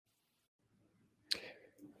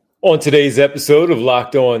On today's episode of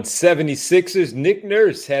Locked On 76ers, Nick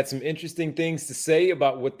Nurse had some interesting things to say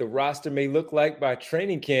about what the roster may look like by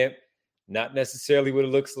training camp, not necessarily what it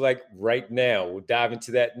looks like right now. We'll dive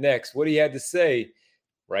into that next. What he had to say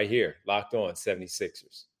right here, Locked On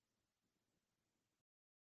 76ers.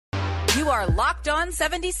 You are Locked On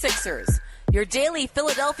 76ers, your daily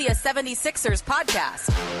Philadelphia 76ers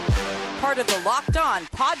podcast. Part of the Locked On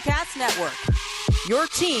Podcast Network, your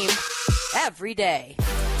team every day.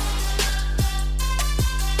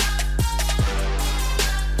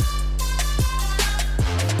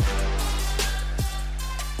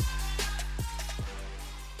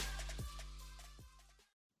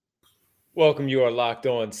 Welcome. You are Locked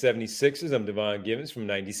On 76ers. I'm Devon Givens from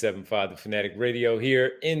 97.5 The Fanatic Radio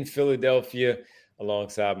here in Philadelphia,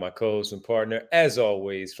 alongside my co-host and partner, as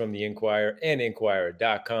always, from the Inquirer and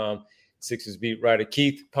Inquirer.com, Sixers beat writer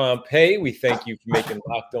Keith Pompey. We thank you for making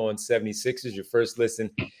Locked On 76ers your first listen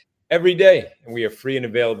every day. And we are free and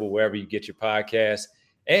available wherever you get your podcasts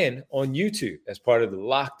and on YouTube as part of the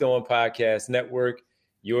Locked On Podcast Network,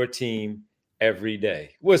 your team every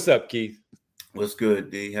day. What's up, Keith? What's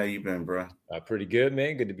good, D? How you been, bro? Pretty good,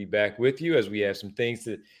 man. Good to be back with you as we have some things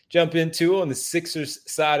to jump into on the Sixers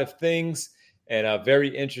side of things. And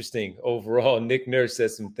very interesting overall. Nick Nurse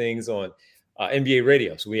said some things on NBA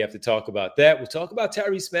radio, so we have to talk about that. We'll talk about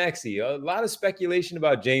Tyrese Maxey. A lot of speculation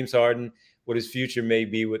about James Harden, what his future may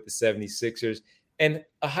be with the 76ers, and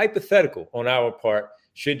a hypothetical on our part,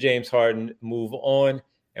 should James Harden move on,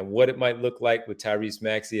 and what it might look like with Tyrese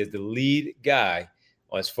Maxey as the lead guy.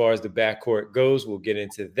 As far as the backcourt goes, we'll get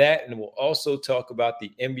into that. And we'll also talk about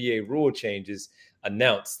the NBA rule changes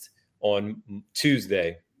announced on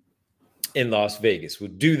Tuesday in Las Vegas. We'll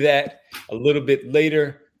do that a little bit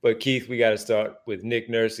later. But, Keith, we got to start with Nick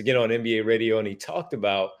Nurse again on NBA radio. And he talked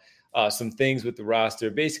about some things with the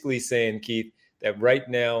roster, basically saying, Keith, that right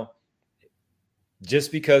now,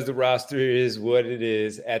 just because the roster is what it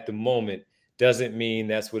is at the moment doesn't mean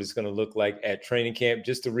that's what it's going to look like at training camp.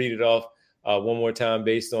 Just to read it off one more time,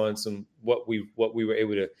 based on some what we were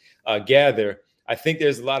able to gather. I think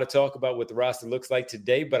there's a lot of talk about what the roster looks like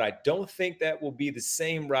today, but I don't think that will be the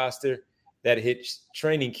same roster that hits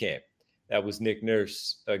training camp. That was Nick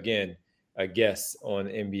Nurse, again, a guest on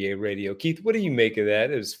NBA radio. Keith, what do you make of that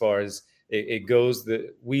as far as it goes?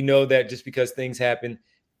 We know that just because things happen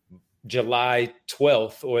July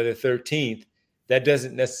 12th or the 13th, that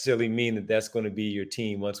doesn't necessarily mean that that's going to be your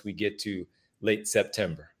team once we get to late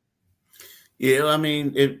September. Yeah, I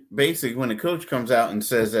mean, it basically, when the coach comes out and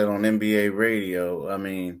says that on NBA radio, I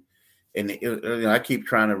mean, and I keep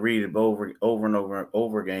trying to read it over and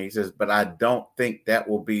over again. He says, but I don't think that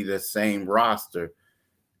will be the same roster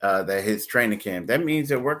that hits training camp. That means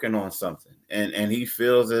they're working on something, and he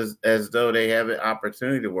feels as though they have an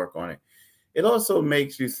opportunity to work on it. It also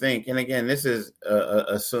makes you think, and again, this is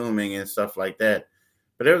assuming and stuff like that,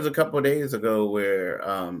 but there was a couple of days ago where,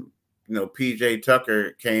 PJ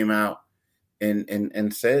Tucker came out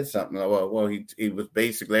and said something. Well, he was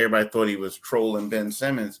basically, everybody thought he was trolling Ben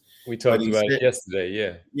Simmons. We talked about it yesterday,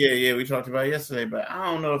 yeah. Yeah, we talked about it yesterday, but I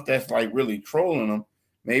don't know if that's like really trolling him.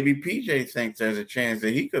 Maybe PJ thinks there's a chance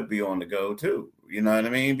that he could be on the go too. You know what I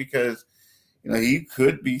mean? Because, he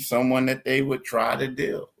could be someone that they would try to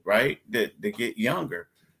deal, right? To get younger.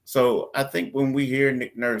 So I think when we hear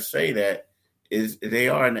Nick Nurse say that, is they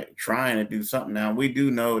are trying to do something. Now, we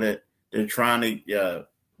do know that they're trying to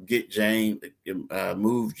get James,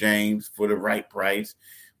 move James for the right price.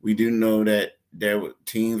 We do know that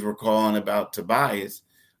teams were calling about Tobias,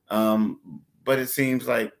 but it seems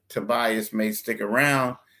like Tobias may stick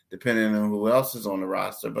around depending on who else is on the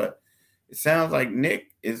roster. But it sounds like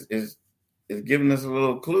Nick is giving us a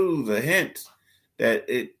little clues, a hint that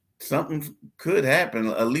something could happen.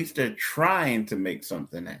 At least they're trying to make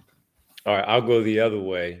something happen. All right, I'll go the other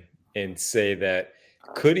way and say that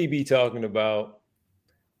could he be talking about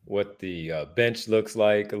what the bench looks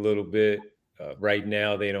like a little bit? Right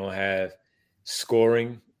now, they don't have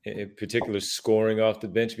scoring, in particular scoring off the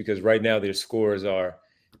bench, because right now their scorers are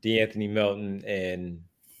DeAnthony Melton and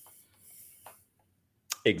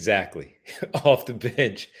exactly off the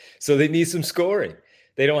bench. So they need some scoring.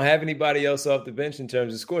 They don't have anybody else off the bench in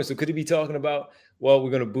terms of scoring. So could he be talking about, well,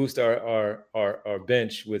 we're going to boost our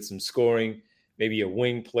bench with some scoring, maybe a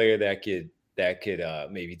wing player that could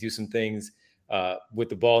maybe do some things with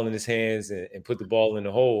the ball in his hands and put the ball in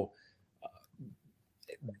the hole.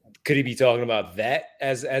 Could he be talking about that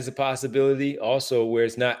as a possibility also, where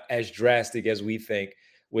it's not as drastic as we think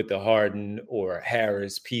with the Harden or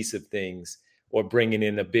Harris piece of things, or bringing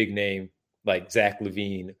in a big name like Zach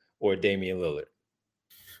LaVine or Damian Lillard?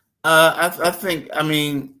 I think,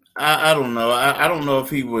 I don't know. I don't know if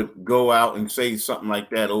he would go out and say something like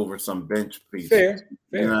that over some bench piece. Fair.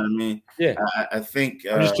 You know what I mean? Yeah. I think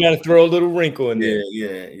I'm just trying to throw a little wrinkle in there.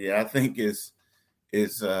 Yeah. I think is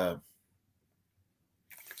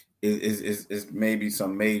maybe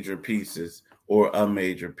some major pieces or a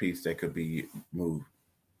major piece that could be moved.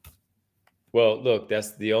 Well, look,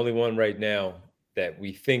 that's the only one right now that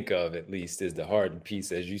we think of, at least, is the Harden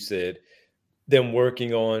piece, as you said, them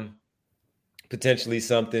working on potentially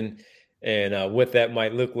something. And what that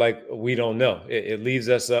might look like, we don't know. It leaves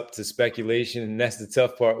us up to speculation. And that's the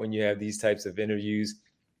tough part when you have these types of interviews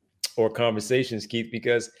or conversations, Keith,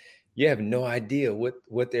 because you have no idea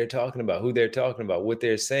what they're talking about, who they're talking about, what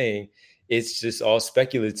they're saying. It's just all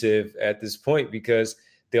speculative at this point, because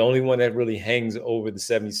the only one that really hangs over the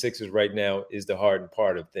 76ers right now is the Harden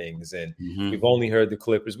part of things. And we've only heard the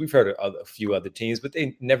Clippers. We've heard of a few other teams, but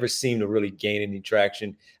they never seem to really gain any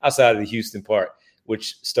traction outside of the Houston part,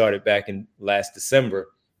 which started back in last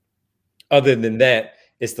December. Other than that,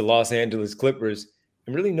 it's the Los Angeles Clippers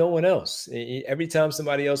and really no one else. Every time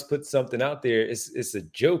somebody else puts something out there, it's a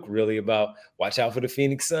joke really about watch out for the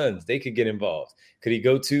Phoenix Suns. They could get involved. Could he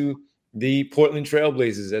go to the Portland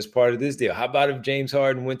Trailblazers as part of this deal? How about if James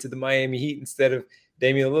Harden went to the Miami Heat instead of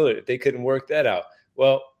Damian Lillard? If they couldn't work that out.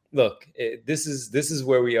 Well, look, this is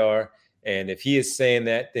where we are. And if he is saying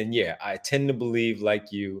that, then yeah, I tend to believe,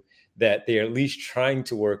 like you, that they're at least trying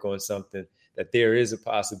to work on something, that there is a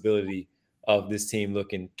possibility of this team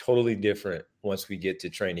looking totally different once we get to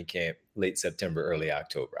training camp late September, early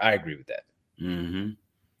October. I agree with that.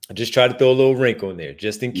 I just try to throw a little wrinkle in there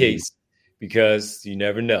just in case, because you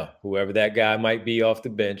never know. Whoever that guy might be off the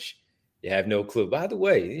bench, you have no clue. By the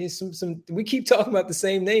way, we keep talking about the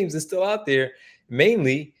same names that's still out there,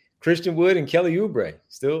 mainly Christian Wood and Kelly Oubre.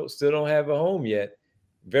 Still don't have a home yet.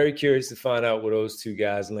 Very curious to find out where those two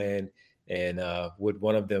guys land, and would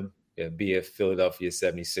one of them be a Philadelphia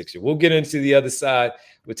 76er. We'll get into the other side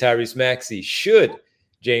with Tyrese Maxey. Should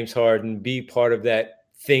James Harden be part of that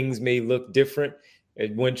things may look different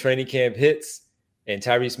when training camp hits and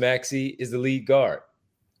Tyrese Maxey is the lead guard?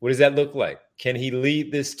 What does that look like? Can he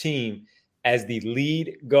lead this team as the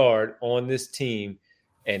lead guard on this team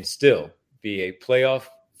and still be a playoff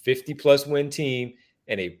 50-plus win team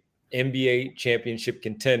and a NBA championship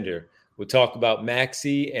contender? We'll talk about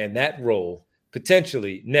Maxey and that role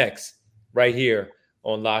potentially next, right here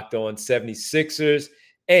on Locked On 76ers.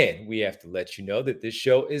 And we have to let you know that this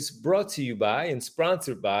show is brought to you by and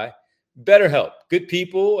sponsored by BetterHelp. Good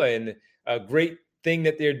people, and a great thing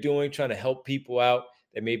that they're doing, trying to help people out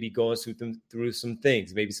that may be going through some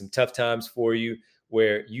things, maybe some tough times for you,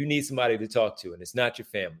 where you need somebody to talk to. And it's not your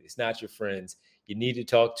family, it's not your friends. You need to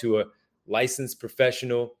talk to a licensed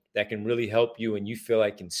professional that can really help you and you feel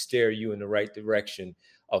like can steer you in the right direction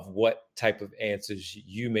of what type of answers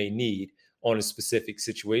you may need on a specific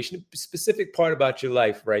situation, a specific part about your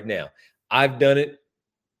life right now. I've done it.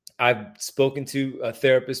 I've spoken to a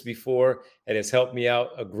therapist before that has helped me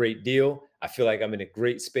out a great deal. I feel like I'm in a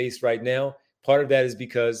great space right now. Part of that is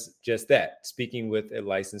because just that, speaking with a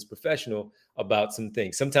licensed professional about some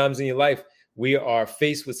things. Sometimes in your life, we are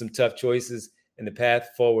faced with some tough choices and the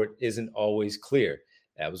path forward isn't always clear.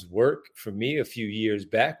 That was work for me a few years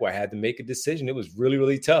back where I had to make a decision. It was really,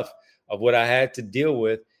 really tough of what I had to deal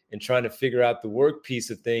with and trying to figure out the work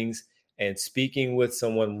piece of things. And speaking with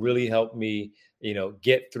someone really helped me,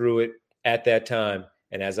 get through it at that time.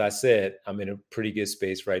 And as I said, I'm in a pretty good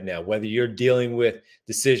space right now. Whether you're dealing with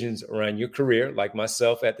decisions around your career, like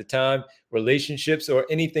myself at the time, relationships, or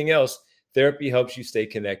anything else, therapy helps you stay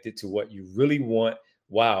connected to what you really want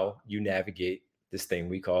while you navigate this thing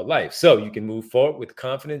we call life. So you can move forward with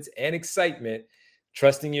confidence and excitement,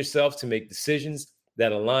 trusting yourself to make decisions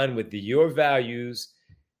that align with your values.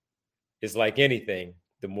 Is like anything,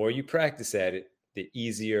 the more you practice at it, the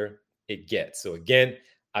easier it gets. So again,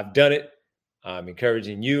 I've done it. I'm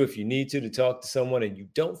encouraging you, if you need to talk to someone and you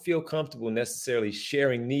don't feel comfortable necessarily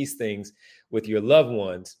sharing these things with your loved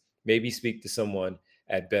ones, maybe speak to someone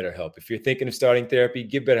at BetterHelp. If you're thinking of starting therapy,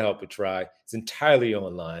 give BetterHelp a try. It's entirely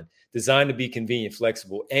online, designed to be convenient,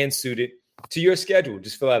 flexible, and suited to your schedule.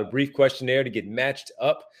 Just fill out a brief questionnaire to get matched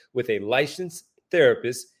up with a licensed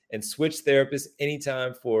therapist and switch therapists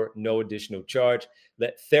anytime for no additional charge.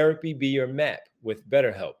 Let therapy be your map with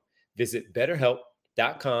BetterHelp. Visit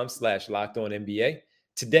BetterHelp.com/LockedOnNBA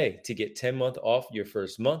today to get 10-month off your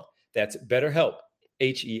first month. That's BetterHelp,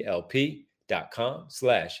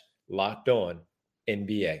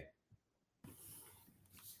 HELP.com/LockedOnNBA.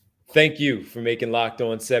 Thank you for making Locked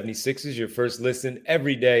On 76ers your first listen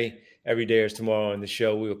every day. Every day is tomorrow on the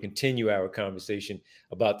show. We will continue our conversation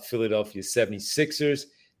about the Philadelphia 76ers,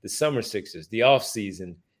 the Summer Sixers, the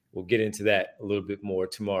offseason, we'll get into that a little bit more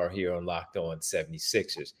tomorrow here on Locked On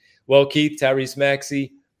 76ers. Well, Keith, Tyrese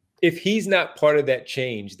Maxey, if he's not part of that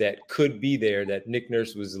change that could be there that Nick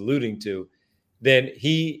Nurse was alluding to, then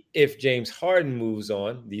if James Harden moves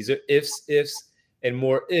on, these are ifs, and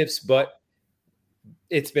more ifs, but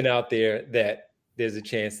it's been out there that there's a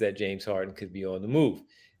chance that James Harden could be on the move.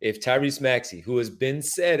 If Tyrese Maxey, who has been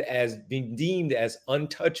said as being deemed as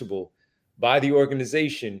untouchable by the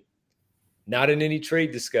organization, not in any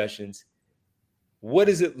trade discussions, what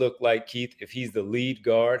does it look like, Keith, if he's the lead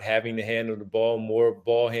guard, having to handle the ball, more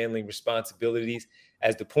ball handling responsibilities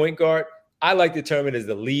as the point guard? I like to term it as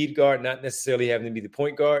the lead guard, not necessarily having to be the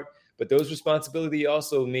point guard, but those responsibilities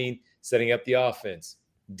also mean setting up the offense,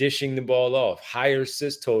 dishing the ball off, higher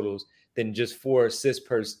assist totals than just 4 assists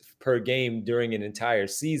per game during an entire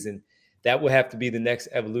season. That will have to be the next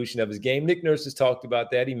evolution of his game. Nick Nurse has talked about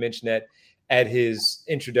that. He mentioned that at his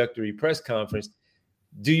introductory press conference.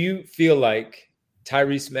 Do you feel like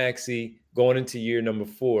Tyrese Maxey going into year number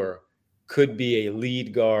 4 could be a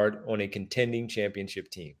lead guard on a contending championship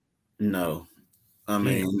team? No.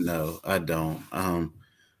 No, I don't. I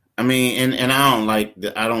don't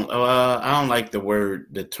like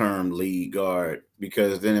the term lead guard,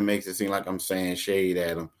 because then it makes it seem like I'm saying shade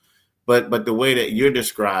at him. But the way that you're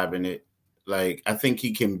describing it, like, I think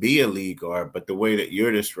he can be a lead guard, but the way that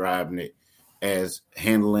you're describing it as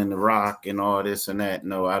handling the rock and all this and that,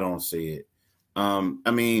 no, I don't see it.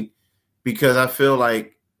 Because I feel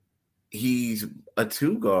like he's a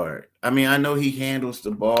 2 guard. I know he handles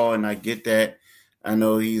the ball, and I get that. I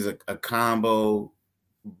know he's a combo,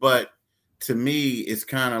 but to me, it's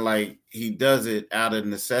kind of like he does it out of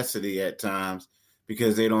necessity at times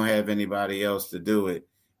because they don't have anybody else to do it.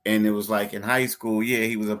 And it was like in high school, yeah,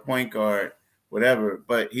 he was a point guard, whatever,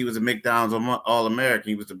 but he was a McDonald's All-American.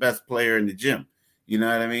 He was the best player in the gym. You know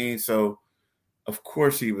what I mean? So, of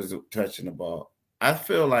course, he was touching the ball. I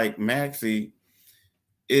feel like Maxey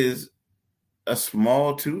is a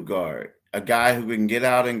small 2 guard, a guy who can get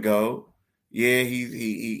out and go. Yeah,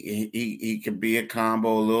 he could be a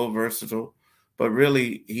combo, a little versatile, but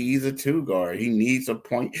really he's a 2 guard. He needs a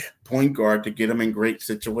point guard to get him in great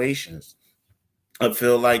situations. I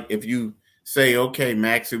feel like if you say, okay,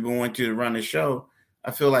 Maxey, we want you to run the show,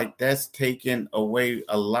 I feel like that's taken away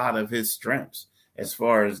a lot of his strengths as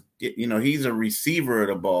far as, he's a receiver of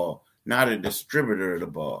the ball, not a distributor of the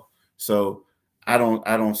ball. So I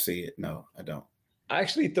don't see it. No, I don't. I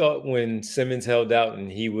actually thought when Simmons held out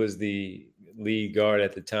and he was the lead guard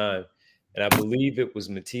at the time, and I believe it was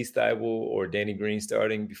Matisse Thybulle or Danny Green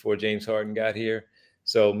starting before James Harden got here.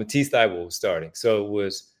 So Matisse Thybulle was starting. So it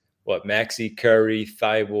was Maxey, Curry,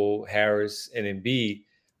 Thybulle, Harris, and Embiid.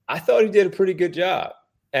 I thought he did a pretty good job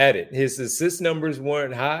at it. His assist numbers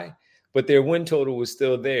weren't high, but their win total was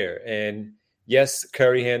still there. And yes,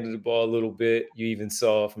 Curry handled the ball a little bit. You even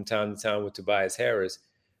saw from time to time with Tobias Harris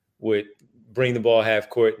would bring the ball half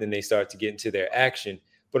court, and then they start to get into their action.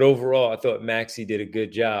 But overall, I thought Maxey did a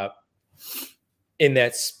good job in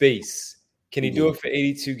that space. Can he do it for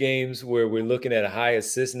 82 games where we're looking at a high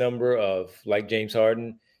assist number of, like James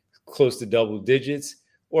Harden, close to double digits?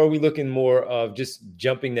 Or are we looking more of just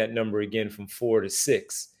jumping that number again from 4 to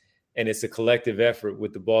 6? And it's a collective effort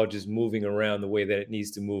with the ball just moving around the way that it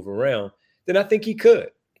needs to move around. Then I think he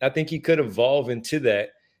could. I think he could evolve into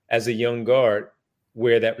that as a young guard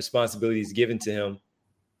where that responsibility is given to him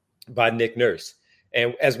by Nick Nurse.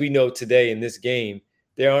 And as we know today in this game,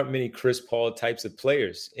 there aren't many Chris Paul types of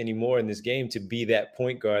players anymore in this game to be that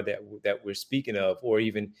point guard that we're speaking of, or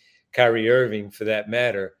even Kyrie Irving for that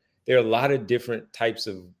matter. There are a lot of different types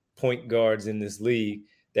of point guards in this league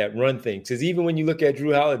that run things. Because even when you look at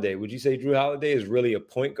Drew Holiday, would you say Drew Holiday is really a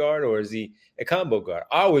point guard, or is he a combo guard?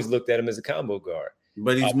 I always looked at him as a combo guard.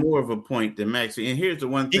 But he's more of a point than Maxey. And here's the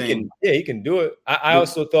one thing. He can do it. I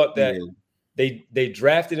also thought that they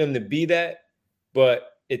drafted him to be that,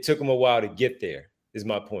 but it took him a while to get there, is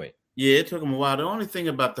my point. Yeah, it took him a while. The only thing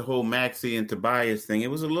about the whole Maxey and Tobias thing,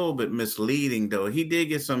 it was a little bit misleading, though. He did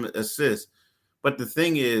get some assists. But the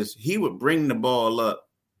thing is, he would bring the ball up,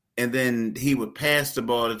 and then he would pass the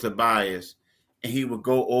ball to Tobias, and he would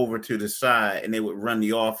go over to the side, and they would run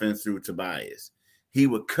the offense through Tobias. He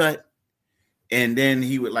would cut, and then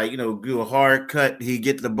he would, do a hard cut. He'd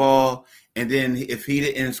get the ball, and then if he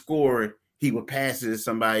didn't score, he would pass it to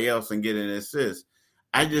somebody else and get an assist.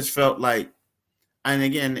 I just felt like, and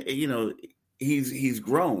again, he's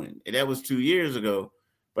growing. That was 2 years ago,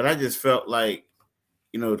 but I just felt like,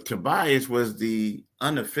 Tobias was the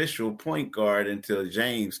unofficial point guard until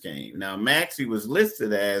James came. Now, Maxey was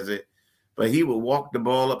listed as it, but he would walk the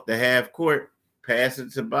ball up the half court, pass it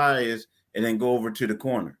to Tobias, and then go over to the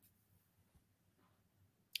corner.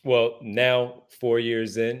 Well, now 4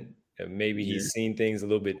 years in, maybe he's seen things a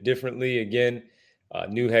little bit differently. Again,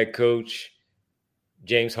 new head coach,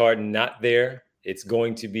 James Harden not there. It's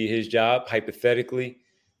going to be his job, hypothetically.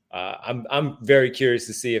 I'm very curious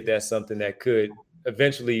to see if that's something that could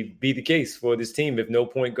eventually be the case for this team. If no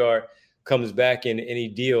point guard comes back in any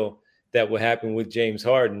deal that will happen with James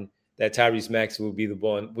Harden, that Tyrese Maxey would be the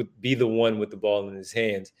one with the ball in his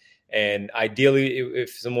hands. And ideally,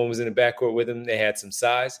 if someone was in the backcourt with him, they had some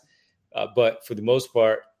size. But for the most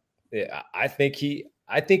part, I think he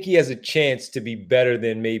has a chance to be better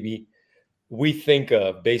than maybe we think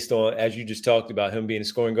of, based on, as you just talked about, him being a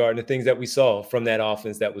scoring guard and the things that we saw from that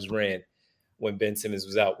offense that was ran when Ben Simmons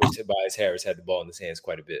was out, where Tobias Harris had the ball in his hands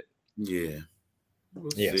quite a bit. Yeah.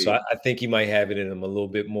 We'll so I think he might have it in him a little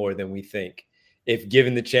bit more than we think. If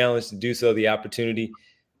given the challenge to do so, the opportunity,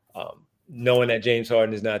 knowing that James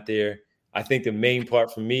Harden is not there, I think the main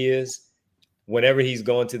part for me is whenever he's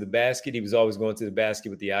going to the basket, he was always going to the basket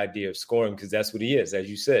with the idea of scoring, because that's what he is, as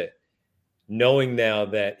you said. Knowing now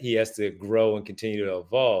that he has to grow and continue to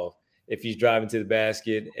evolve, if he's driving to the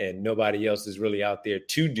basket and nobody else is really out there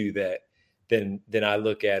to do that, then I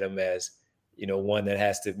look at him as, one that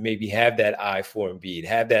has to maybe have that eye for Embiid,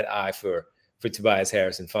 have that eye for Tobias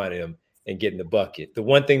Harris and finding him and getting the bucket. The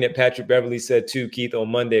one thing that Patrick Beverley said too, Keith,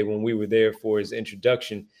 on Monday when we were there for his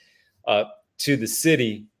introduction to the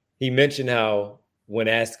city, he mentioned how when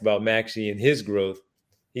asked about Maxey and his growth,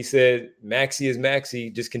 he said, Maxey is Maxey.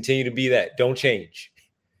 Just continue to be that. Don't change.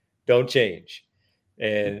 Don't change.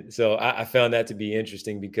 And so I found that to be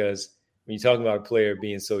interesting, because when you're talking about a player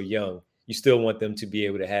being so young, you still want them to be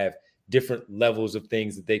able to have different levels of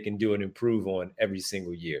things that they can do and improve on every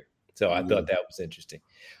single year. So I thought that was interesting.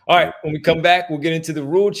 All right, when we come back, we'll get into the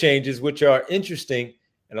rule changes, which are interesting,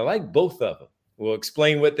 and I like both of them. We'll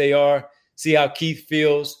explain what they are, see how Keith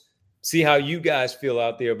feels, see how you guys feel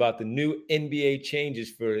out there about the new NBA changes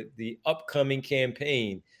for the upcoming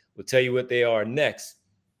campaign. We'll tell you what they are next,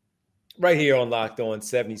 right here on Locked On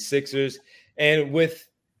 76ers. And with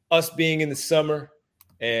us being in the summer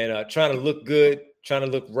and trying to look good, trying to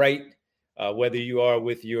look right, whether you are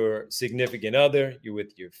with your significant other, you're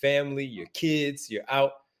with your family, your kids, you're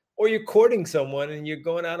out, or you're courting someone and you're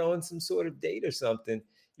going out on some sort of date or something,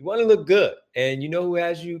 you want to look good. And you know who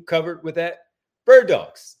has you covered with that? Bird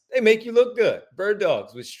Dogs. They make you look good. Bird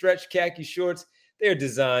Dogs with stretch khaki shorts. They're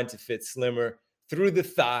designed to fit slimmer through the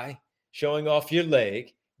thigh, showing off your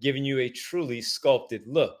leg, giving you a truly sculpted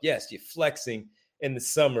look. Yes, you're flexing in the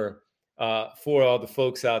summer for all the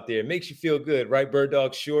folks out there. It makes you feel good, right? Bird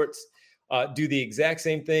Dog shorts do the exact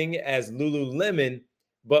same thing as Lululemon,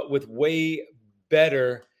 but with way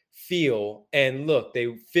better feel and look.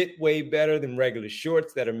 They fit way better than regular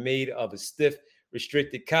shorts that are made of a stiff,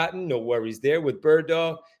 restricted cotton. No worries there with Bird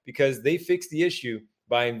Dog, because they fixed the issue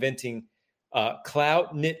by inventing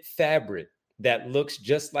cloud knit fabric that looks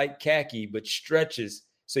just like khaki but stretches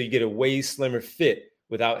so you get a way slimmer fit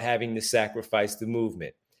without having to sacrifice the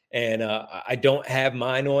movement. And I don't have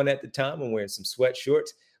mine on at the time. I'm wearing some sweat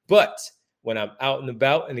shorts, but when I'm out and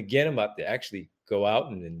about, and again, I'm about to actually go out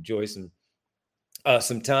and enjoy some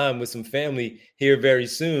time with some family here very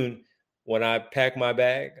soon. When I pack my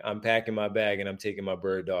bag, I'm packing my bag and I'm taking my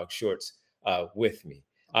Bird Dog shorts with me.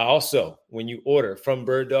 Also, when you order from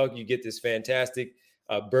Bird Dog, you get this fantastic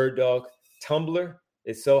Bird Dog tumbler.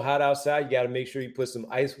 It's so hot outside, you got to make sure you put some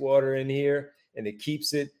ice water in here, and it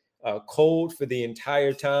keeps it cold for the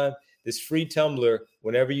entire time. This free tumbler,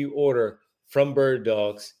 whenever you order from Bird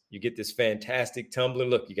Dogs, you get this fantastic tumbler.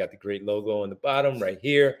 Look, you got the great logo on the bottom right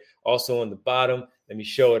here. Also on the bottom, let me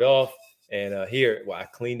show it off. And here, I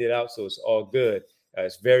cleaned it out, so it's all good.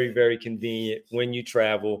 It's very, very convenient when you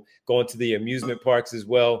travel, going to the amusement parks as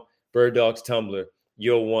well. Bird Dogs tumbler,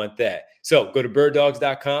 you'll want that. So go to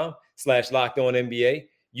birddogs.com/LockedOnNBA.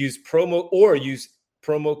 Use promo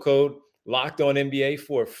code LockedOnNBA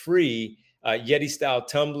for a free Yeti-style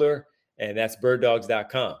tumbler, and that's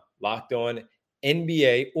birddogs.com.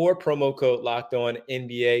 LockedOnNBA or promo code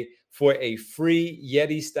LockedOnNBA for a free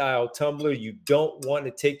Yeti-style tumbler. You don't want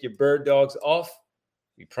to take your Bird Dogs off.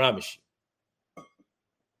 We promise you.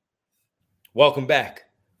 Welcome back.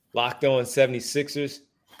 Locked On 76ers.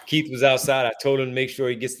 Keith was outside. I told him to make sure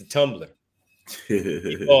he gets the tumbler.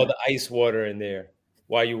 Keep all the ice water in there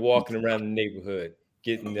while you're walking around the neighborhood,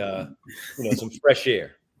 getting some fresh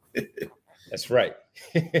air. That's right.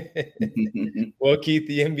 Well, Keith,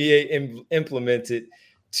 the NBA implemented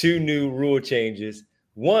 2 new rule changes.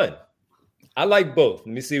 One, I like both. Let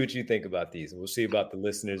me see what you think about these. We'll see about the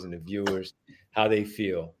listeners and the viewers, how they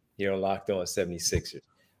feel here on Locked On 76ers.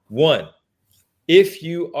 One, if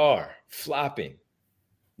you are flopping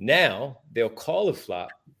Now they'll call a flop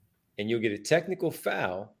and you'll get a technical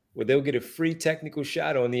foul where they'll get a free technical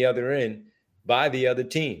shot on the other end by the other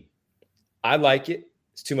team. I like it.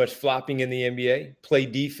 It's too much flopping in the NBA. Play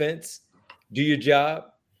defense, do your job,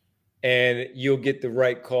 and you'll get the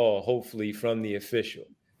right call, hopefully, from the official.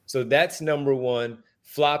 So that's number one.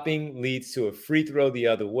 Flopping leads to a free throw the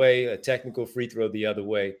other way, a technical free throw the other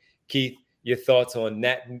way. Keith, your thoughts on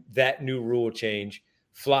that new rule change,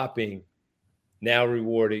 flopping now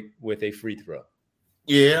rewarded with a free throw?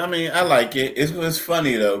 Yeah, I mean, I like it. It's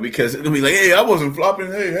funny, though, because it'll be like, hey, I wasn't flopping.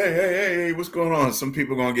 Hey, what's going on? Some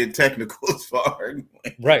people are going to get technical as far.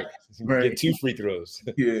 Right. Get 2 free throws.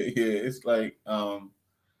 Yeah. It's like, I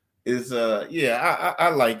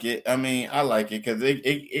like it. I mean, I like it because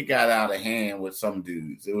it got out of hand with some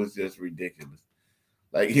dudes. It was just ridiculous.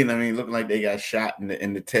 Like, you know what I mean? Looking like they got shot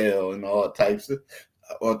in the tail and all types of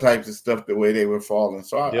stuff the way they were falling.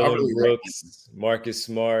 So I really Brooks, Marcus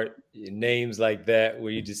Smart, names like that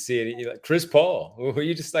where you just see it. You're like Chris Paul, where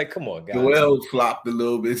you just like, come on, guys. Joel flopped a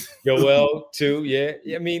little bit. Joel too, yeah.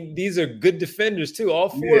 I mean, these are good defenders too. All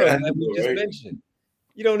 4 of them that we just mentioned.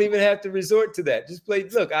 You don't even have to resort to that. Just play.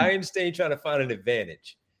 Look, I understand you're trying to find an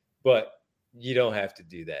advantage, but you don't have to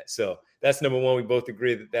do that. So that's number one. We both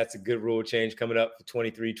agree that that's a good rule change coming up for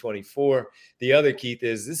 23-24. The other, Keith,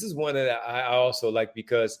 is this is one that I also like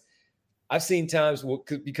because I've seen times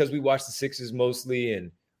because we watch the Sixers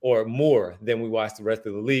mostly or more than we watch the rest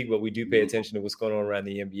of the league, but we do pay attention to what's going on around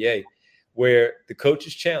the NBA, where the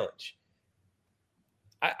coaches challenge.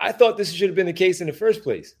 I thought this should have been the case in the first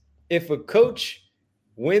place. If a coach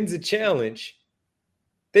wins a challenge,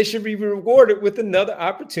 they should be rewarded with another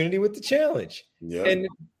opportunity with the challenge. Yeah. And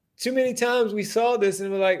too many times we saw this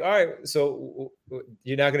and we're like, all right, so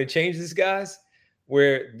you're not going to change this, guys,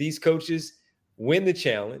 where these coaches win the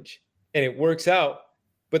challenge and it works out,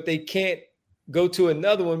 but they can't go to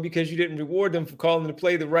another one because you didn't reward them for calling to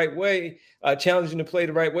play the right way, challenging to play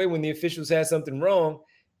the right way when the officials had something wrong.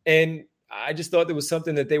 And I just thought there was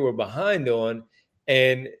something that they were behind on.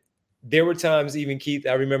 And there were times, even Keith,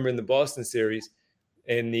 I remember in the Boston series,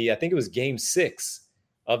 I think it was game 6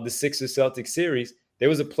 of the Sixers Celtics series, there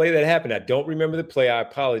was a play that happened. I don't remember the play. I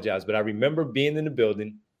apologize, but I remember being in the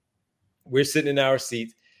building. We're sitting in our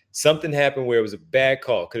seats. Something happened where it was a bad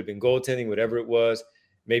call. Could have been goaltending, whatever it was,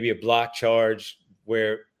 maybe a block charge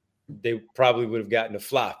where they probably would have gotten a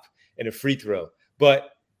flop and a free throw. But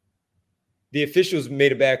the officials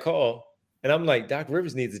made a bad call, and I'm like, Doc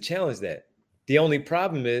Rivers needs to challenge that. The only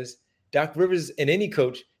problem is Doc Rivers and any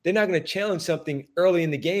coach, they're not going to challenge something early in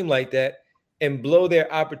the game like that and blow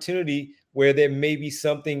their opportunity where there may be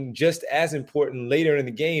something just as important later in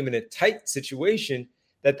the game in a tight situation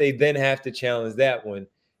that they then have to challenge that one.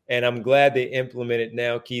 And I'm glad they implement it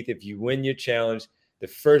now, Keith. If you win your challenge, the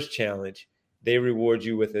first challenge, they reward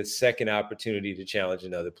you with a second opportunity to challenge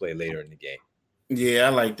another play later in the game. Yeah, I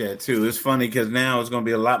like that too. It's funny because now it's going to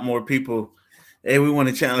be a lot more people. Hey, we want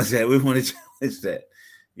to challenge that. We want to challenge that.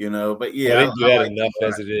 You know, but yeah, well, they do that enough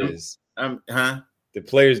as it is. The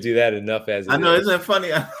players do that enough as it is. I know, isn't that funny?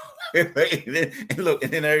 and look,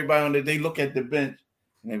 and then everybody they look at the bench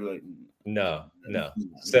and they be like, "No,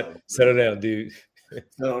 settle down, dude.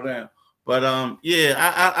 Settle down." But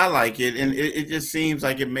I like it, and it just seems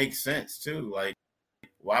like it makes sense too. Like,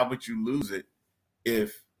 why would you lose it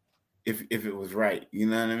if it was right? You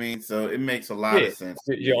know what I mean? So it makes a lot of sense.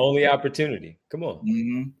 Your only opportunity. Come on.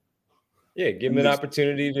 Mm-hmm. Yeah, give them an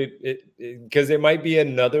opportunity because there might be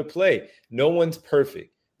another play. No one's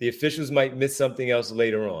perfect. The officials might miss something else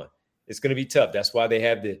later on. It's going to be tough. That's why they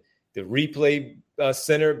have the replay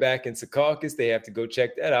center back in Secaucus. They have to go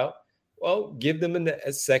check that out. Well, give them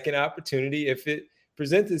a second opportunity if it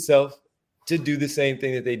presents itself to do the same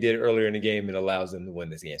thing that they did earlier in the game and allows them to win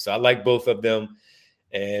this game. So I like both of them.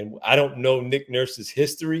 And I don't know Nick Nurse's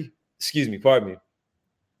history,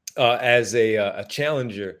 as a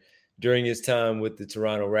challenger during his time with the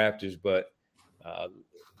Toronto Raptors, but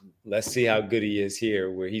let's see how good he is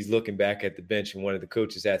here, where he's looking back at the bench and one of the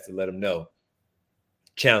coaches has to let him know,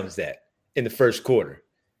 challenge that in the first quarter.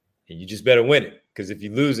 And you just better win it, because if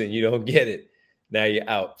you lose it and you don't get it, now you're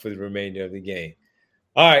out for the remainder of the game.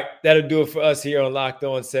 All right, that'll do it for us here on Locked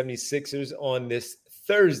On 76ers on this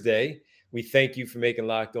Thursday. We thank you for making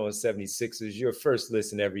Locked On 76ers your first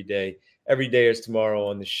listen every day. Every day is tomorrow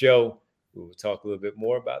on the show. We will talk a little bit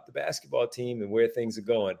more about the basketball team and where things are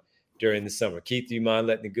going during the summer. Keith, do you mind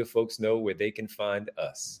letting the good folks know where they can find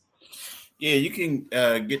us? Yeah, you can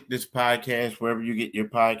get this podcast wherever you get your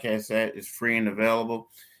podcasts at. It's free and available.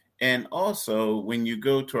 And also, when you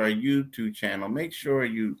go to our YouTube channel, make sure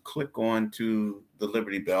you click on to the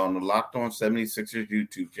Liberty Bell on the Locked On 76ers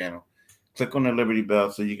YouTube channel. Click on the Liberty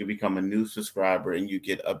Bell so you can become a new subscriber and you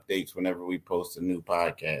get updates whenever we post a new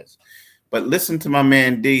podcast. But listen to my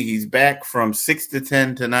man D. He's back from 6 to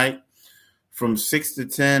 10 tonight. From 6 to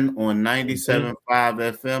 10 on 97.5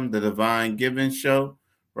 FM, the Divine Givens Show,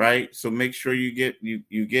 right? So make sure you get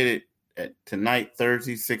it at tonight,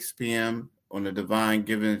 Thursday, 6 p.m. on the Divine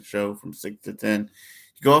Givens Show from 6 to 10. You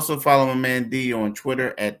can also follow my man D on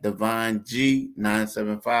Twitter at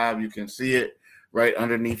DivineG975. You can see it right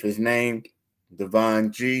underneath his name,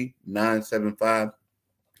 DivineG975.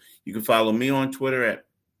 You can follow me on Twitter at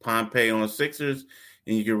Pompey on Sixers,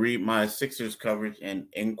 and you can read my Sixers coverage in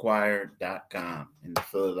Enquirer.com in the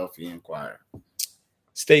Philadelphia Inquirer.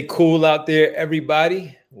 Stay cool out there,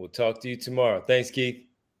 everybody. We'll talk to you tomorrow. Thanks, Keith.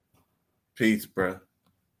 Peace, bro.